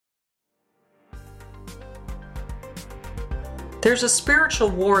There's a spiritual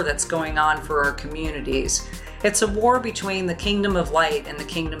war that's going on for our communities. It's a war between the kingdom of light and the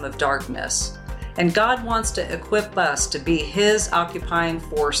kingdom of darkness. And God wants to equip us to be His occupying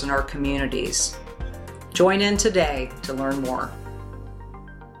force in our communities. Join in today to learn more.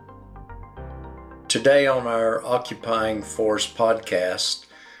 Today on our Occupying Force podcast,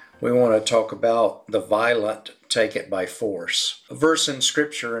 we want to talk about the violent take it by force. A verse in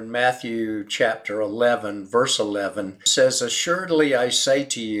Scripture in Matthew chapter 11, verse 11 says, "Assuredly I say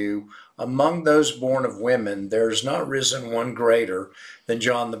to you, among those born of women, there is not risen one greater than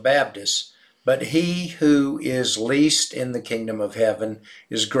John the Baptist, but he who is least in the kingdom of heaven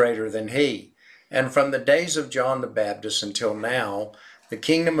is greater than he. And from the days of John the Baptist until now, the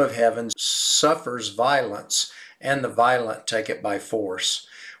kingdom of heaven suffers violence, and the violent take it by force."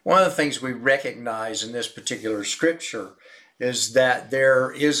 One of the things we recognize in this particular scripture is that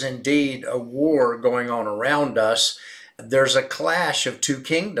there is indeed a war going on around us. There's a clash of two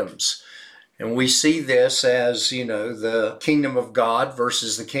kingdoms. And we see this as, the kingdom of God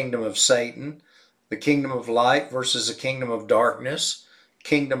versus the kingdom of Satan, the kingdom of light versus the kingdom of darkness,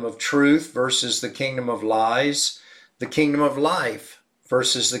 kingdom of truth versus the kingdom of lies, the kingdom of life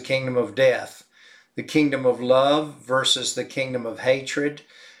versus the kingdom of death, the kingdom of love versus the kingdom of hatred,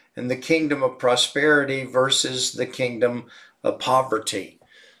 and the kingdom of prosperity versus the kingdom of poverty.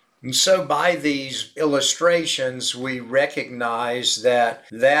 And so by these illustrations, we recognize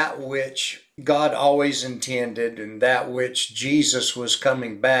that which God always intended and that which Jesus was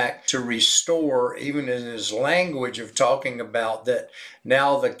coming back to restore, even in his language of talking about that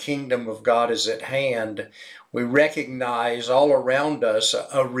now the kingdom of God is at hand, we recognize all around us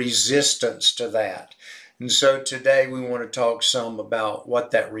a resistance to that. And so today we want to talk some about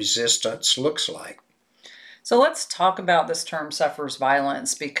what that resistance looks like. So let's talk about this term suffers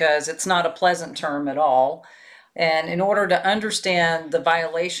violence, because it's not a pleasant term at all. And in order to understand the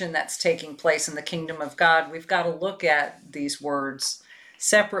violation that's taking place in the kingdom of God, we've got to look at these words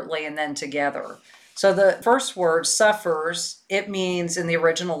separately and then together. So the first word, suffers, it means in the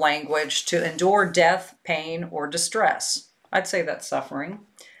original language to endure death, pain, or distress. I'd say that's suffering.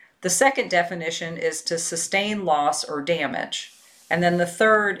 The second definition is to sustain loss or damage. And then the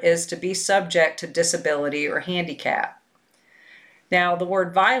third is to be subject to disability or handicap. Now, the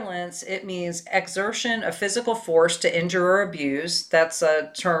word violence, it means exertion of physical force to injure or abuse. That's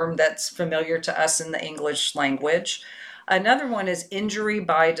a term that's familiar to us in the English language. Another one is injury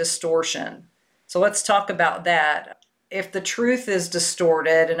by distortion. So let's talk about that. If the truth is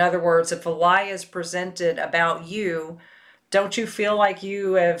distorted, in other words, if a lie is presented about you, don't you feel like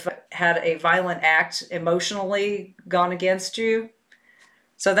you have had a violent act emotionally gone against you?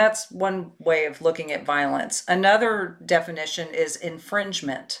 So that's one way of looking at violence. Another definition is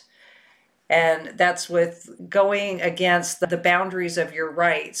infringement. And that's with going against the boundaries of your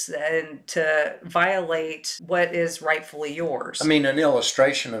rights and to violate what is rightfully yours. I mean, an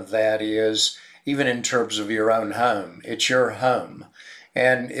illustration of that is even in terms of your own home. It's your home.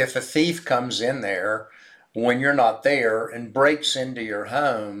 And if a thief comes in there when you're not there and breaks into your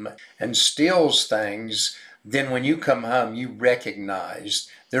home and steals things, then when you come home, you recognize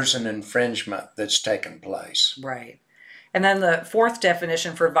there's an infringement that's taken place. Right. And then the fourth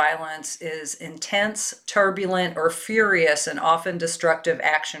definition for violence is intense, turbulent, or furious and often destructive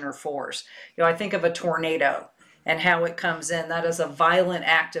action or force. I think of a tornado and how it comes in. That is a violent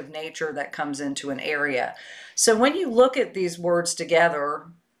act of nature that comes into an area. So when you look at these words together,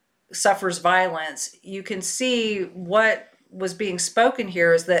 suffers violence, you can see what was being spoken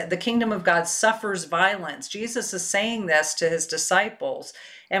here is that the kingdom of God suffers violence. Jesus is saying this to his disciples.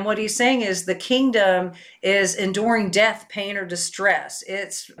 And what he's saying is the kingdom is enduring death, pain, or distress.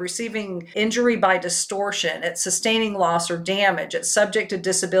 It's receiving injury by distortion. It's sustaining loss or damage. It's subject to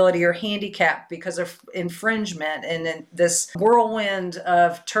disability or handicap because of infringement and in this whirlwind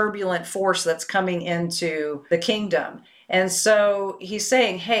of turbulent force that's coming into the kingdom. And so he's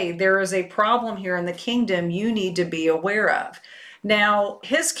saying, hey, there is a problem here in the kingdom you need to be aware of. Now,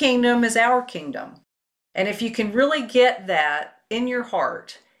 his kingdom is our kingdom. And if you can really get that in your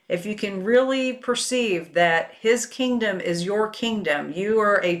heart, if you can really perceive that his kingdom is your kingdom, you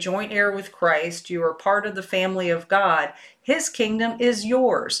are a joint heir with Christ, you are part of the family of God, his kingdom is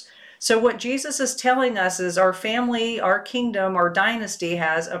yours. So what Jesus is telling us is our family, our kingdom, our dynasty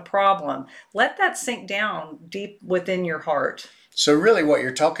has a problem. Let that sink down deep within your heart. So really what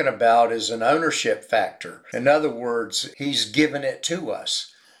you're talking about is an ownership factor. In other words, he's given it to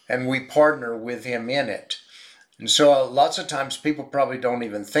us and we partner with him in it. And so lots of times people probably don't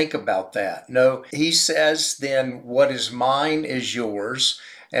even think about that. No, he says then what is mine is yours.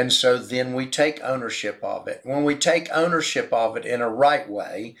 And so then we take ownership of it. When we take ownership of it in a right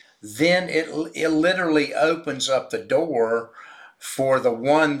way, then it literally opens up the door for the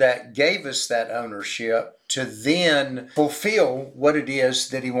one that gave us that ownership to then fulfill what it is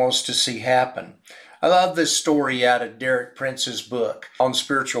that he wants to see happen. I love this story out of Derek Prince's book on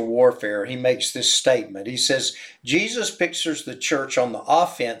spiritual warfare. He makes this statement. He says, Jesus pictures the church on the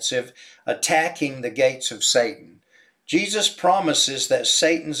offensive, attacking the gates of Satan. Jesus promises that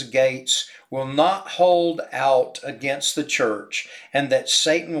Satan's gates will not hold out against the church and that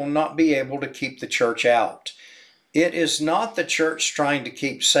Satan will not be able to keep the church out. It is not the church trying to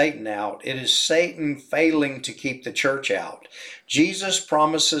keep Satan out. It is Satan failing to keep the church out. Jesus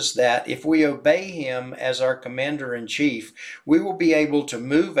promises that if we obey him as our commander-in-chief, we will be able to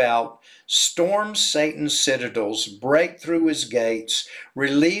move out, storm Satan's citadels, break through his gates,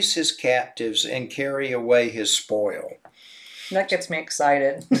 release his captives, and carry away his spoil. That gets me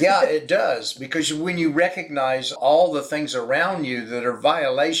excited. Yeah, it does. Because when you recognize all the things around you that are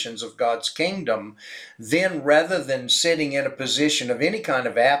violations of God's kingdom, then rather than sitting in a position of any kind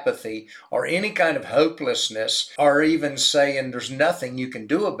of apathy or any kind of hopelessness, or even saying there's nothing you can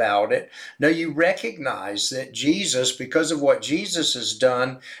do about it, no, you recognize that Jesus, because of what Jesus has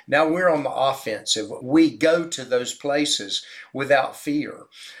done, now we're on the offensive. We go to those places without fear.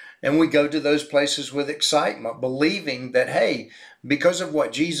 And we go to those places with excitement, believing that, hey, because of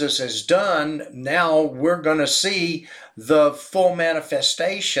what Jesus has done, now we're going to see the full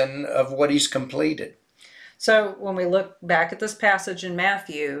manifestation of what he's completed. So when we look back at this passage in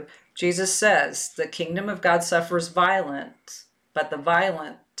Matthew, Jesus says, the kingdom of God suffers violence, but the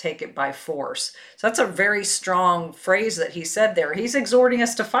violent take it by force. So that's a very strong phrase that he said there. He's exhorting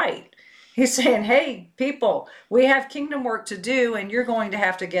us to fight. He's saying, hey, people, we have kingdom work to do, and you're going to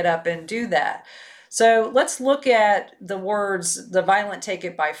have to get up and do that. So let's look at the words, the violent take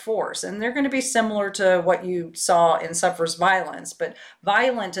it by force. And they're going to be similar to what you saw in suffers violence. But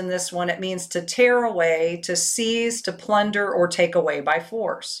violent in this one, it means to tear away, to seize, to plunder, or take away by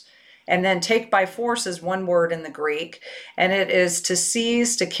force. And then take by force is one word in the Greek, and it is to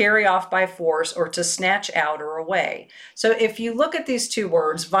seize, to carry off by force, or to snatch out or away. So if you look at these two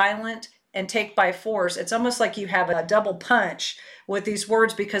words, violent and take by force, it's almost like you have a double punch with these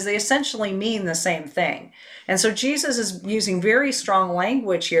words because they essentially mean the same thing. And so Jesus is using very strong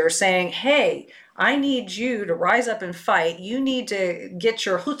language here saying, hey, I need you to rise up and fight. You need to get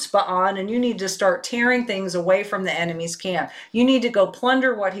your chutzpah on, and you need to start tearing things away from the enemy's camp. You need to go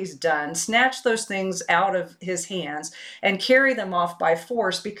plunder what he's done, snatch those things out of his hands, and carry them off by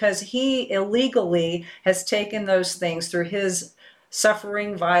force because he illegally has taken those things through his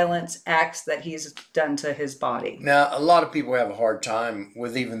suffering, violence, acts that he's done to his body. Now, a lot of people have a hard time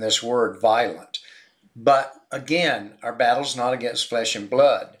with even this word violent. But again, our battle's not against flesh and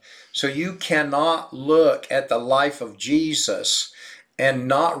blood. So you cannot look at the life of Jesus and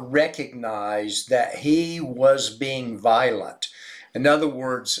not recognize that he was being violent. In other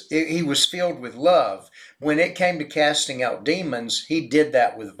words, he was filled with love. When it came to casting out demons, he did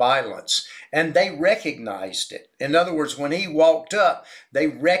that with violence. And they recognized it. In other words, when he walked up, they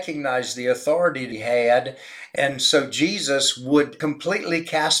recognized the authority he had. And so Jesus would completely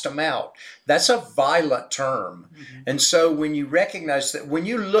cast them out. That's a violent term. Mm-hmm. And so when you recognize that, when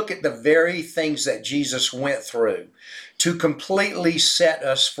you look at the very things that Jesus went through to completely set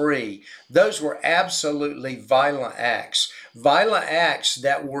us free, those were absolutely violent acts. Violent acts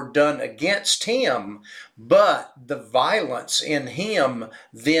that were done against him, but the violence in him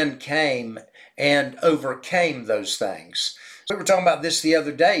then came and overcame those things. We were talking about this the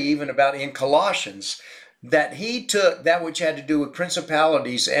other day, even about in Colossians, that he took that which had to do with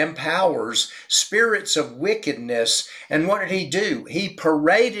principalities and powers, spirits of wickedness, and what did he do? He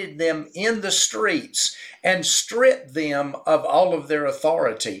paraded them in the streets and stripped them of all of their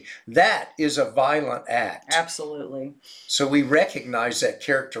authority. That is a violent act. Absolutely. So we recognize that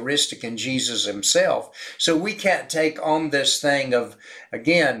characteristic in Jesus himself. So we can't take on this thing of,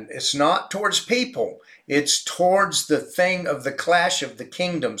 again, it's not towards people. It's towards the thing of the clash of the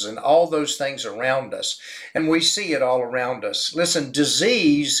kingdoms and all those things around us. And we see it all around us. Listen,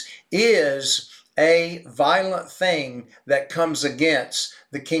 disease is a violent thing that comes against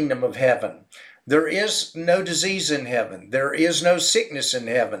the kingdom of heaven. There is no disease in heaven. There is no sickness in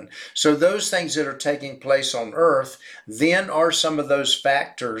heaven. So those things that are taking place on earth then are some of those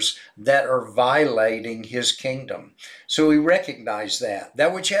factors that are violating his kingdom. So we recognize that.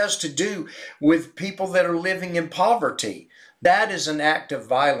 That which has to do with people that are living in poverty. That is an act of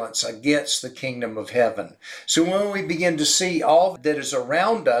violence against the kingdom of heaven. So when we begin to see all that is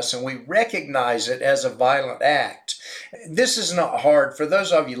around us and we recognize it as a violent act, this is not hard. For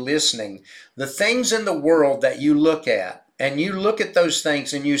those of you listening, the things in the world that you look at, and you look at those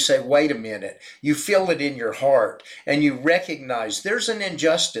things and you say, wait a minute, you feel it in your heart and you recognize there's an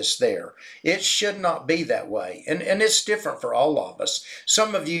injustice there. It should not be that way. And it's different for all of us.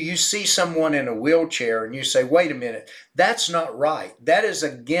 Some of you, you see someone in a wheelchair and you say, wait a minute, that's not right. That is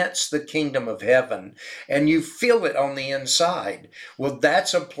against the kingdom of heaven. And you feel it on the inside. Well,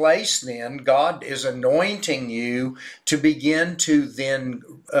 that's a place then God is anointing you to begin to then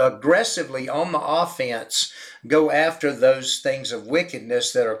aggressively on the offense go after those things of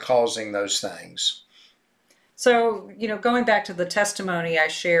wickedness that are causing those things. So, going back to the testimony I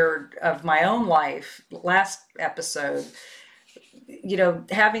shared of my own life last episode,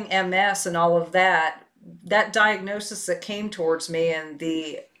 having MS and all of that diagnosis that came towards me and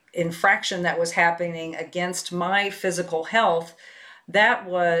the infraction that was happening against my physical health, that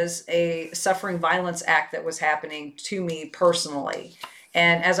was a suffering violence act that was happening to me personally.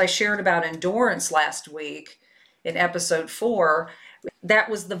 And as I shared about endurance last week in episode 4, that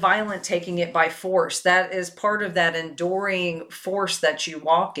was the violent taking it by force. That is part of that enduring force that you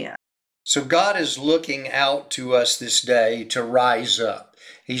walk in. So God is looking out to us this day to rise up.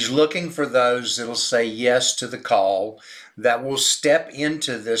 He's looking for those that'll say yes to the call, that will step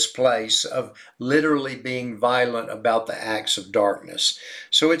into this place of literally being violent about the acts of darkness.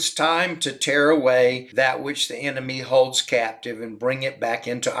 So it's time to tear away that which the enemy holds captive and bring it back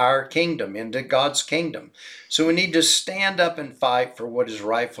into our kingdom, into God's kingdom. So we need to stand up and fight for what is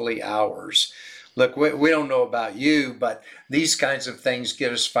rightfully ours. Look, we don't know about you, but these kinds of things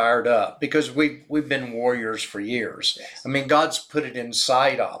get us fired up because we've been warriors for years. Yes. I mean, God's put it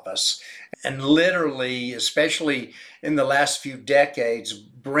inside of us. And literally, especially in the last few decades,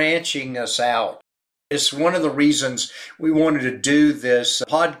 branching us out. It's one of the reasons we wanted to do this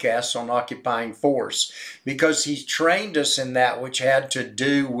podcast on Occupying Force, because He trained us in that which had to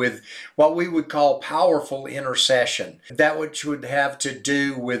do with what we would call powerful intercession, that which would have to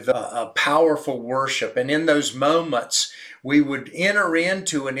do with a powerful worship. And in those moments, we would enter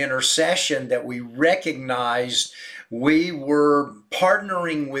into an intercession that we recognized we were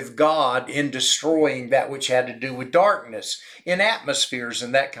partnering with God in destroying that which had to do with darkness in atmospheres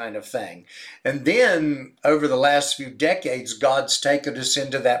and that kind of thing. And then over the last few decades, God's taken us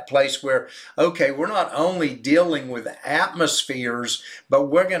into that place where, okay, we're not only dealing with atmospheres, but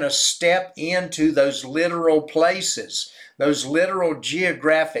we're going to step into those literal places, those literal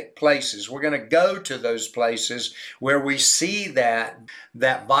geographic places. We're going to go to those places where we see that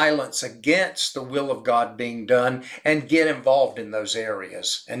violence against the will of God being done and get involved in those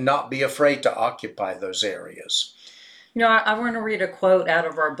areas and not be afraid to occupy those areas. I want to read a quote out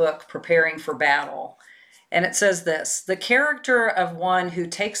of our book, Preparing for Battle. And it says this: "The character of one who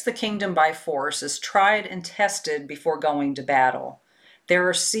takes the kingdom by force is tried and tested before going to battle. There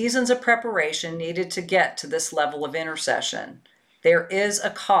are seasons of preparation needed to get to this level of intercession. There is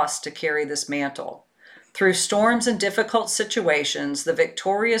a cost to carry this mantle. Through storms and difficult situations, the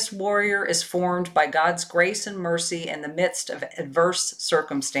victorious warrior is formed by God's grace and mercy in the midst of adverse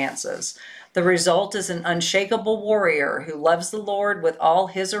circumstances. The result is an unshakable warrior who loves the Lord with all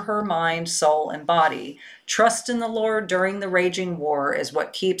his or her mind, soul, and body. Trust in the Lord during the raging war is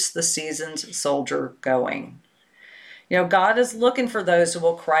what keeps the seasoned soldier going." God is looking for those who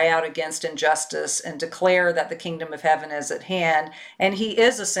will cry out against injustice and declare that the kingdom of heaven is at hand, and He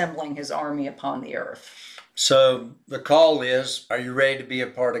is assembling His army upon the earth. So the call is, are you ready to be a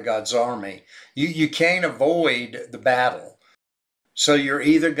part of God's army? You can't avoid the battle. So you're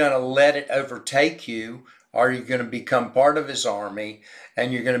either going to let it overtake you, or you're going to become part of His army,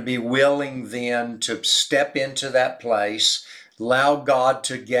 and you're going to be willing then to step into that place, allow God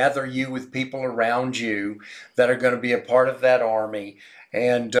to gather you with people around you that are going to be a part of that army,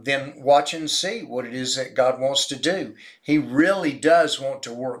 and then watch and see what it is that God wants to do. He really does want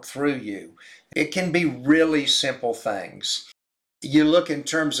to work through you. It can be really simple things. You look in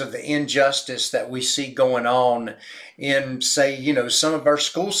terms of the injustice that we see going on in, say, some of our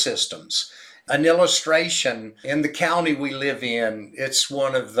school systems. An illustration, in the county we live in, it's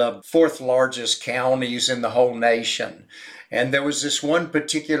one of the 4th largest counties in the whole nation. And there was this one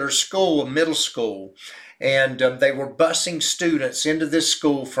particular school, a middle school, and they were busing students into this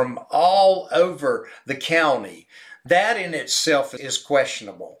school from all over the county. That in itself is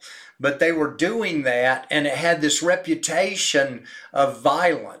questionable. But they were doing that, and it had this reputation of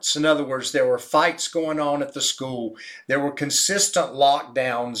violence. In other words, there were fights going on at the school. There were consistent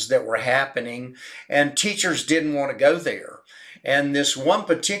lockdowns that were happening, and teachers didn't want to go there. And this one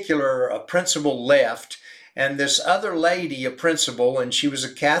particular principal left, and this other lady, a principal, and she was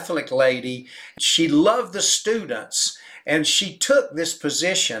a Catholic lady, she loved the students. And she took this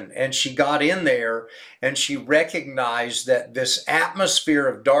position and she got in there and she recognized that this atmosphere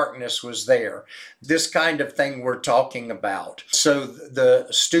of darkness was there. This kind of thing we're talking about. So the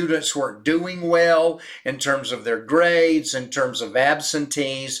students weren't doing well in terms of their grades, in terms of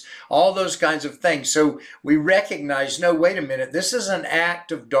absentees, all those kinds of things. So we recognize, no, wait a minute, this is an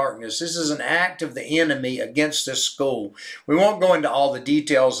act of darkness. This is an act of the enemy against this school. We won't go into all the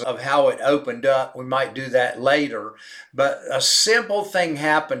details of how it opened up. We might do that later. But a simple thing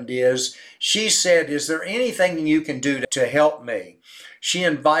happened is she said, is there anything you can do to help me? She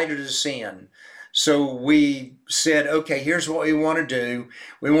invited us in. So we said, okay, here's what we want to do.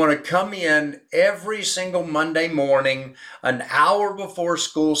 We want to come in every single Monday morning, an hour before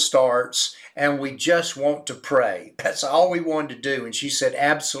school starts, and we just want to pray. That's all we wanted to do. And she said,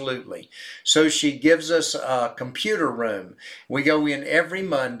 absolutely. So she gives us a computer room. We go in every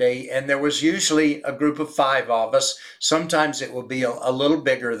Monday, and there was usually a group of 5 of us. Sometimes it will be a little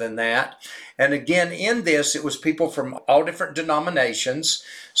bigger than that. And again, in this, it was people from all different denominations.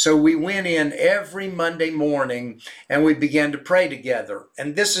 So we went in every Monday morning and we began to pray together.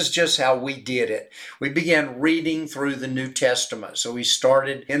 And this is just how we did it. We began reading through the New Testament. So we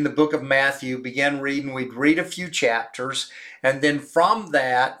started in the book of Matthew, began reading. We'd read a few chapters. And then from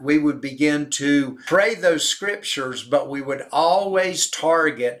that, we would begin to pray those scriptures, but we would always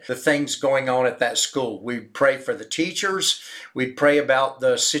target the things going on at that school. We'd pray for the teachers. We'd pray about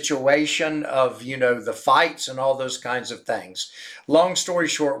the situation of, the fights and all those kinds of things. Long story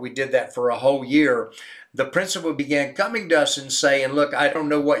short, we did that for a whole year. The principal began coming to us and saying, look, I don't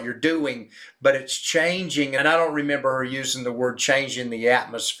know what you're doing, but it's changing. And I don't remember her using the word changing the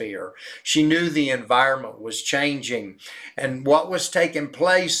atmosphere. She knew the environment was changing. And what was taking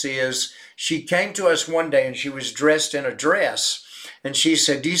place is she came to us one day and she was dressed in a dress. And she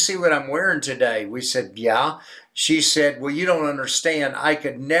said, do you see what I'm wearing today? We said, yeah. She said, well, you don't understand. I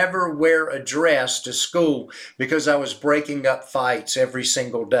could never wear a dress to school because I was breaking up fights every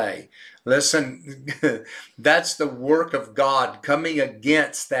single day. Listen, that's the work of God coming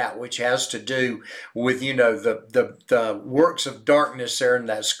against that which has to do with, the works of darkness there in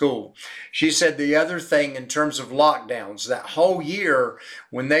that school. She said the other thing in terms of lockdowns, that whole year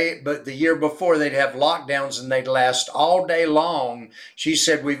but the year before they'd have lockdowns and they'd last all day long. She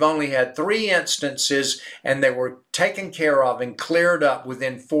said we've only had 3 instances and they were taken care of and cleared up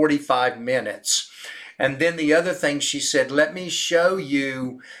within 45 minutes. And then the other thing she said, let me show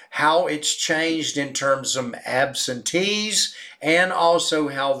you how it's changed in terms of absentees and also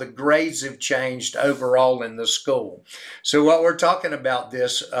how the grades have changed overall in the school. So what we're talking about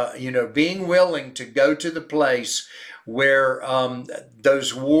this, being willing to go to the place where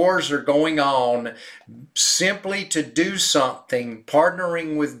those wars are going on, simply to do something,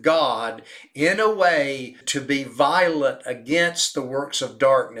 partnering with God in a way to be violent against the works of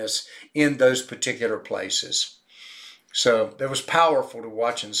darkness in those particular places. So it was powerful to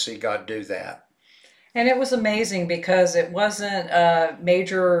watch and see God do that. And it was amazing because it wasn't a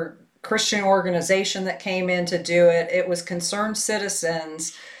major Christian organization that came in to do it. It was concerned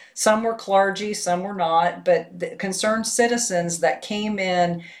citizens. Some were clergy, some were not, but the concerned citizens that came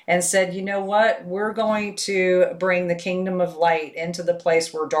in and said, you know what, we're going to bring the kingdom of light into the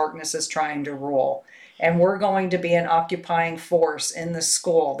place where darkness is trying to rule. And we're going to be an occupying force in the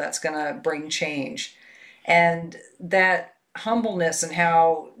school that's going to bring change. And that humbleness and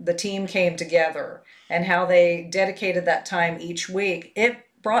how the team came together and how they dedicated that time each week, it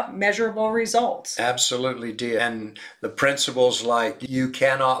brought measurable results. Absolutely did. And the principles like, you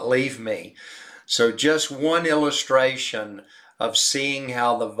cannot leave me. So just one illustration of seeing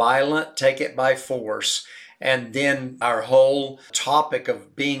how the violent take it by force, and then our whole topic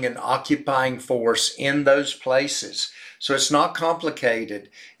of being an occupying force in those places. So it's not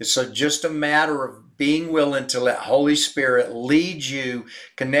complicated. It's just a matter of being willing to let Holy Spirit lead you,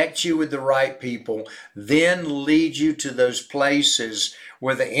 connect you with the right people, then lead you to those places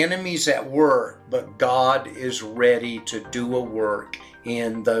where the enemy's at work, but God is ready to do a work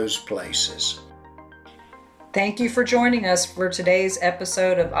in those places. Thank you for joining us for today's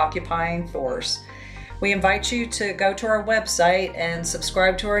episode of Occupying Force. We invite you to go to our website and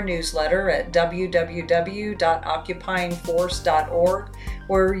subscribe to our newsletter at www.occupyingforce.org,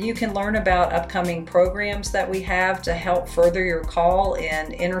 where you can learn about upcoming programs that we have to help further your call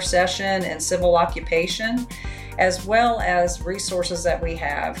in intercession and civil occupation, as well as resources that we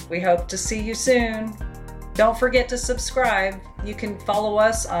have. We hope to see you soon. Don't forget to subscribe. You can follow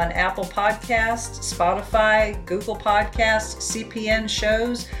us on Apple Podcasts, Spotify, Google Podcasts, CPN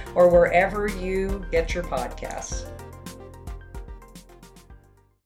shows, or wherever you get your podcasts.